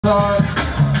DJ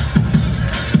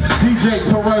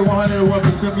Torre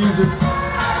 101% music.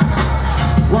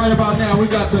 Right about now, we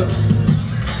got the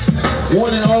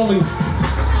one and only.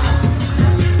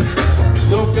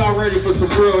 So if y'all ready for some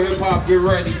real hip hop, get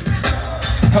ready.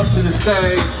 Come to the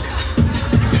stage.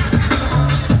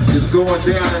 It's going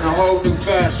down in a whole new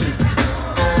fashion.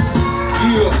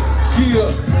 Yeah,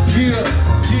 yeah, yeah,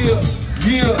 yeah,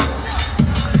 yeah.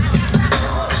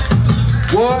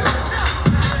 What?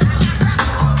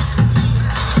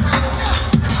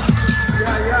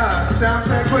 Sound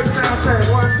check, quick sound check.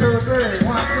 1, 2, 3. 1,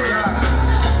 2,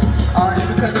 Alright, you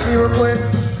can cut the beat real quick.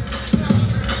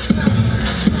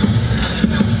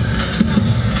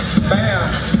 Bam.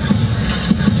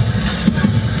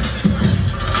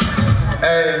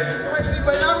 Hey.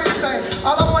 But I'm insane.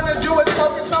 All I want to do is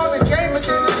focus on the game, but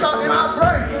then it's stuck in my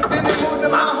brain. Then it moved to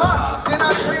my heart. Then I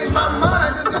changed my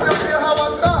mind, cause it don't feel how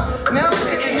I thought. Now I'm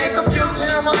sitting here confused,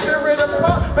 tearing my spirit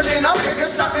apart. But then I'm figuring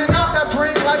something out that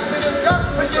brings light to the dark.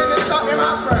 But then it's stuck in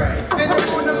my brain. Then it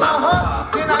moved to my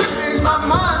heart. Then I changed my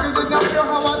mind, cause it don't feel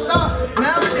how I thought.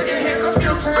 Now I'm sitting here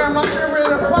confused, tearing my spirit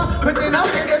apart. But then I'm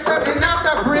figuring something out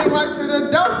that brings light to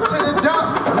the dark.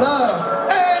 Love.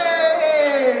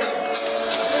 Hey!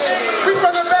 We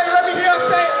from the Bay, let me hear you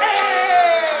say,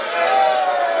 hey!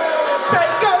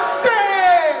 Take a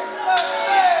thing!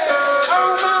 Oh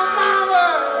my mama!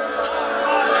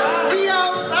 We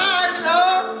outside,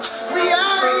 love! We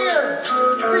out here!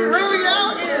 We really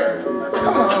out here!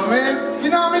 Come on, man. You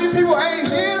know how many people ain't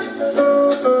here?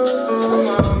 Come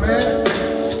on, man.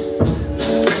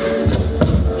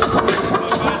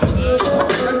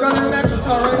 Let's go to the next one,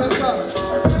 Torre. Let's go.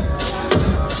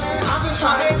 I'm just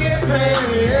trying to get paid.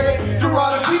 Through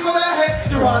all the people that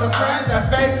hate, through all the friends that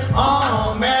fake.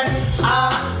 Oh man,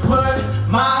 I put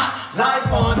my life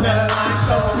on the line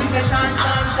so we can shine,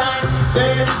 shine, shine.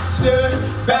 They stood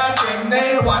back and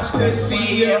they watched to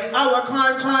see if I would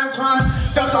climb, climb, climb.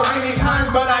 Felt so many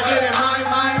times, but I didn't mind.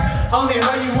 Only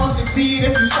way you won't succeed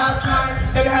if you stop trying.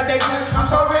 They had their chance, I'm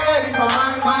so ready for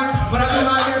mine. When I do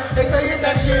my dance, they say hit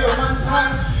that shit one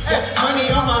time.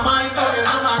 Money on my mind, focus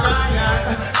on my grind.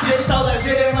 Shit so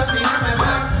legit, it must be having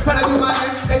time. When I do my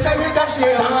dance, they say hit that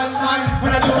shit one time.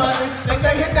 When I do my dance, they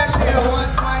say hit that shit one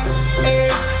time.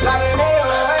 Hey, like an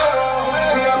ayo,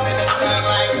 we up in this thing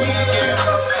like we give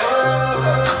a fuck.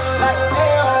 Like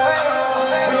ayo,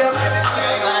 we up in this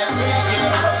thing like we give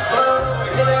a fuck.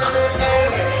 Hit that shit, hit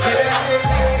that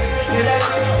shit, hit that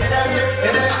shit, hit that shit,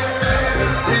 hit that shit,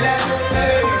 hit that shit,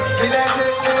 hit that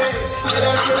shit, hit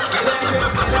that shit, hit that shit.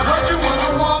 What you wanna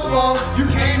walk for? You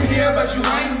came here, but you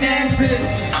ain't dancing.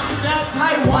 That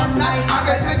tight one night, I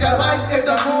can change your life if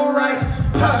the mood right.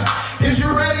 Is you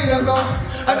ready to go?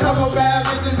 A couple bad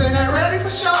bitches and they're ready for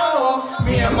show.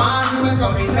 Me and my humans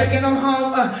gonna be taking them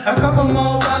home. A couple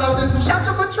more bottles and some shots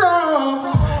of Patrol.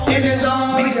 In the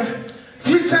zone.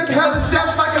 You take hella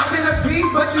steps like a centipede,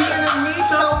 but she into me,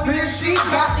 so then she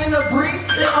got in the breeze.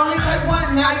 It only take one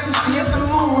night to see if the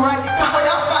mood right. The way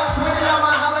I box with it,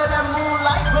 I'ma holler that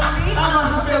moonlight. Believe I'ma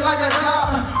huff it like a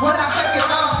dog when I shake it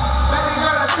off. Baby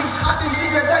girl, I think she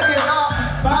can take it off.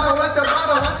 Bottle with the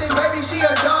bottle, I think baby she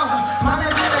a dog. My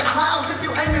name in the clouds if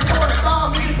you aiming for a star.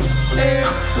 Me, yeah,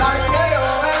 like ayo,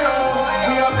 ayo.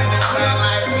 We up in this thing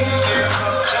like we give a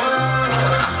fuck.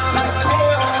 Like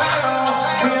ayo, ayo.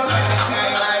 We up in this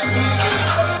thing like we give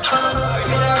a fuck.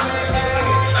 Get that shit,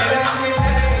 get that shit,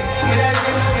 get that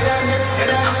shit, get that shit, get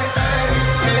that shit,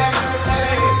 get that shit,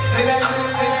 get that shit, get that shit,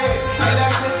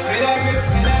 get that shit, get that shit.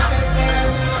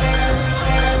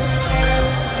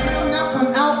 He'll now come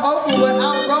out open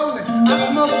without rolling. I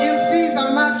smoke MCs,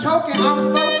 I'm not choking,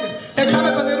 I'm focused. They try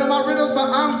to belittle my riddles, but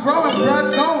I'm growing,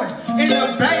 blood going. In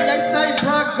the Bay, they say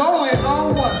blood going.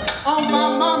 On what? On my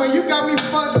mama, you got me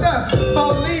fucked up.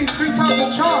 4 leads, 3 times a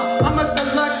charm. I must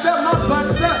have lucked up, my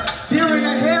butt's up. During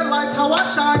the headlights, how I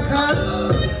shine, cuz.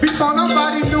 Before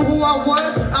nobody knew who I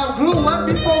was, I blew up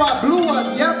before I blew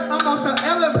up. Yep, I'm on some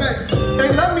elevator. They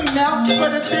love me now for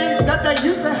the things that they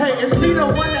used to hate. It's me the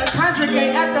one that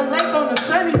congregate at the lake on a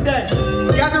sunny day.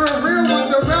 Gathering real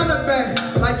ones around the bay.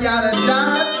 Like yada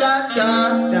da da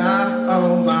da da.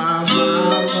 Oh my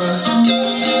mama.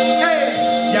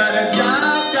 Hey, yada da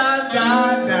da da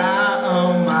da.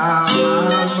 Oh my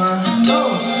mama.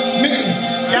 Oh, nigga,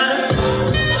 yada da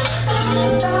da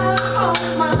da. Oh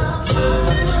my mama.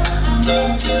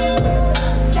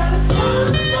 Yada da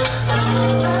da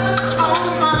da. Oh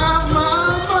my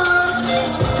mama.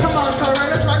 Come on, Torre,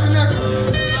 let's rock the next one.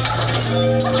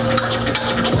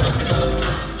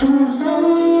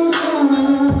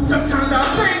 Sometimes I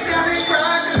break down and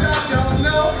cry 'cause I don't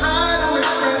know how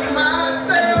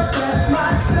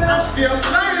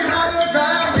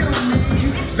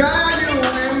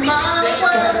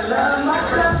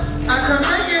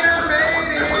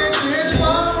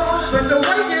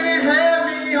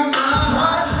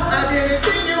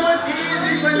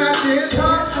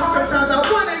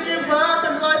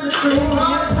Through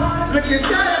hearts, look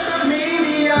inside at the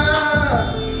media.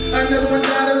 Another one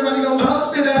died and really gon'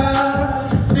 post it up.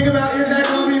 Think about is that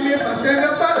gon' be me if I stand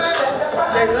up for that?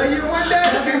 They love you one day,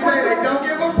 they say they don't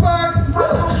give a fuck.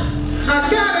 I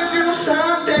gotta do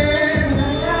something,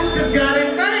 cause God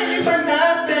ain't made me for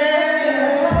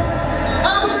nothing.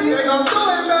 I believe they gon' throw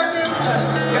it back and touch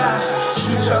the sky.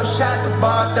 Shoot your shot, the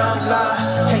ball don't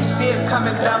lie. Can't see it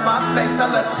coming down my face, I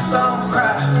let the song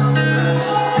cry.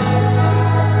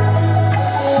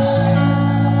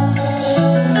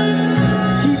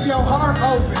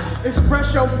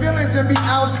 Express your feelings and be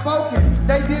outspoken.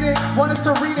 They didn't want us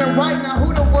to read and write, now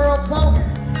who the world quoting?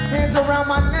 Hands around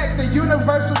my neck, the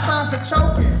universal sign for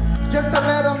choking. Just to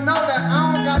let them know that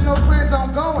I don't got no plans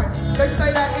on going. They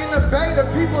say that in the Bay, the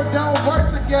people don't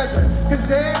work together, cause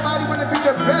everybody wanna be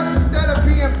the best instead of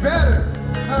being better.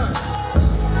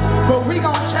 But we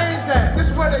gon' change that,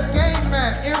 this where the game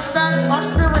at. In fact, our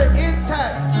spirit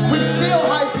intact. We still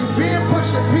hypey, being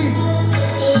pushing P.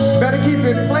 Better keep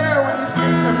it player when you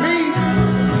speak to me.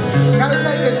 Gotta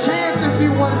take a chance if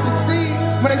you wanna succeed.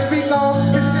 When they speak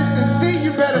on consistency,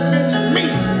 you better mention me.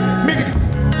 Miggity.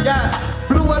 Yeah,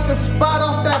 blew up the spot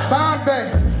off that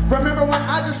Bombay. Remember when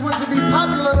I just wanted to be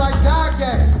popular like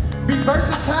Dage? Be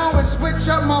versatile and switch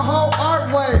up my whole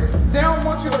art way. They don't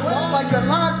want you to watch like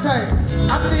Delonte.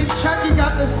 I think Chucky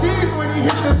got the steez when he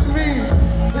hit the speed.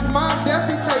 His mom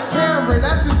definitely take care of her,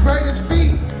 that's his greatest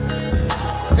feat.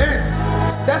 Damn.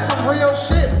 That's some real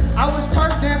shit. I was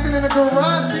turf dancing in the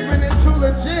garage, keeping it too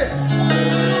legit.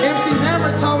 MC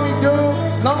Hammer told me, dude,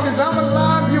 long as I'm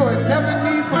alive, you will never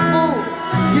need for food.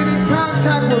 Get in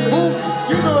contact with Boo,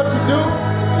 you know what to do.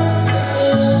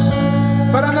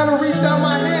 But I never reached out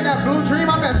my hand at Blue Dream.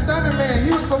 I met Stunner Man,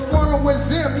 he was performing with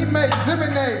Zim. He made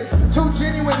Zimonade, 2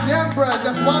 genuine young bros,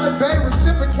 that's why the Bay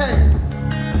reciprocate.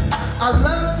 I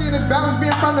love seeing this balance,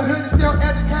 being from the hood and still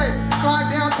educate. Slide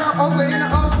downtown Oakland in the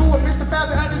old school with Mr. Fab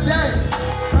the other day.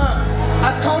 I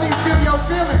told him feel your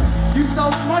feelings. You so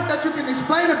smart that you can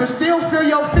explain it but still feel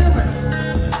your feelings.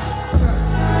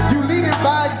 You leading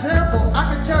by example. I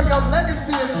can tell your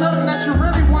legacy is something that you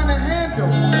really want to handle.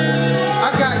 I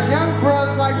got young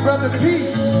bros like Brother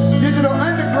Peace. Digital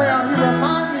Underground, he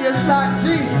remind me of Shock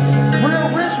G. Real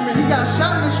Richmond, he got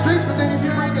shot in the streets, but then he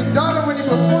bring his daughter when he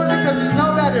performed because he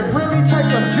know that it really takes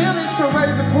a village to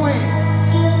raise a queen.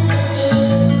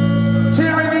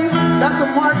 Tyranny, that's a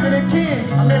marketing king.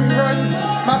 I'm in Brunty.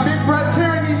 My big brother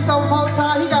Tyranny so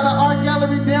multi, he got an art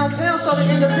gallery downtown so the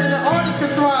independent artists can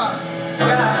thrive.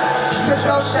 Put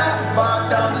your shot, bar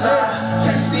don't lie.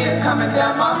 Can't see it coming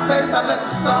down my face, I let the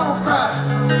song cry.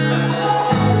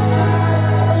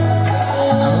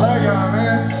 I love y'all,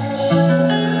 man.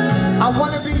 I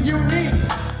wanna be unique,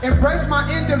 embrace my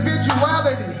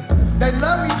individuality. They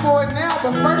love me for it now,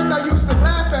 but first they used to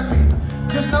laugh at me.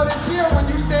 Just know this here, when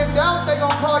you stand out, they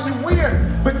gon' call you weird.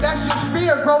 But that's just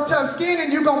fear, grow tough skin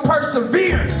and you gon'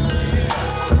 persevere.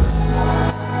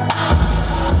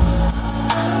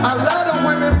 I love the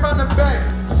women from the Bay.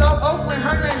 So Oakland,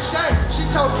 her name Shay. She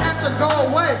told cancer go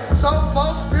away. So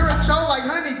false spiritual like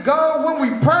honey gold when we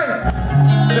pray.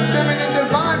 The feminine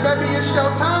divine, baby, it's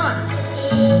your time.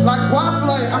 Like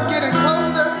Guaplay, I'm getting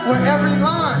closer with every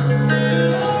line.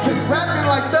 Cause acting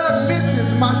like Thug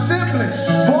Misses, my siblings.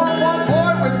 Born one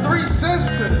boy with 3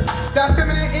 sisters. That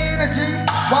feminine energy.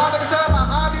 Wild Excel, my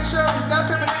audience show is that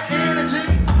feminine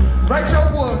energy. Rachel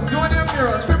Wood, doing them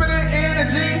murals, feminine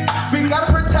energy. We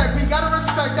gotta protect, we gotta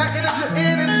respect that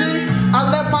energy. I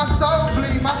let my soul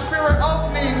bleed, my spirit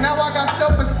opening. Now I got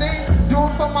self-esteem. Doing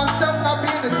for myself, not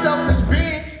being the selfish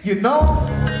being, you know?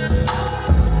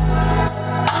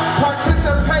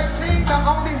 Participating, the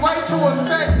only way to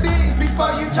affect things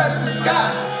before you touch the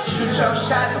sky. Shoot your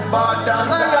shot, the ball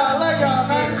down. Love y'all,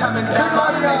 man. Coming down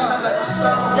my face, I let the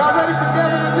sun. Y'all ready for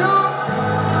Devin to do?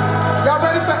 Y'all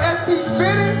ready for ST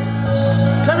spinning?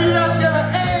 Let me hear y'all give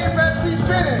an A for ST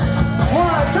spinning.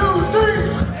 1, 2,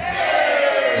 3.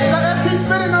 Let ST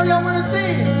spinning know y'all wanna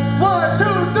see. 1, 2,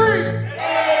 3.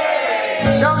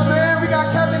 You know what I'm saying? We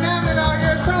got Kevin Allen out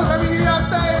here too. Let me hear y'all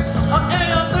say A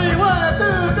on 3. 1, 2,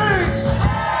 3.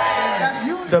 That's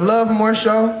you. The Loovemoore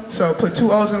Show. So put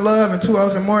 2 O's in love and 2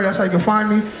 O's in more. That's how you can find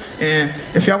me. And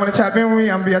if y'all want to tap in with me,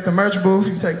 I'm gonna be at the merch booth.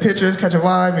 You can take pictures, catch a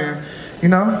vibe, and you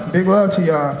know, big love to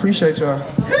y'all. Appreciate y'all.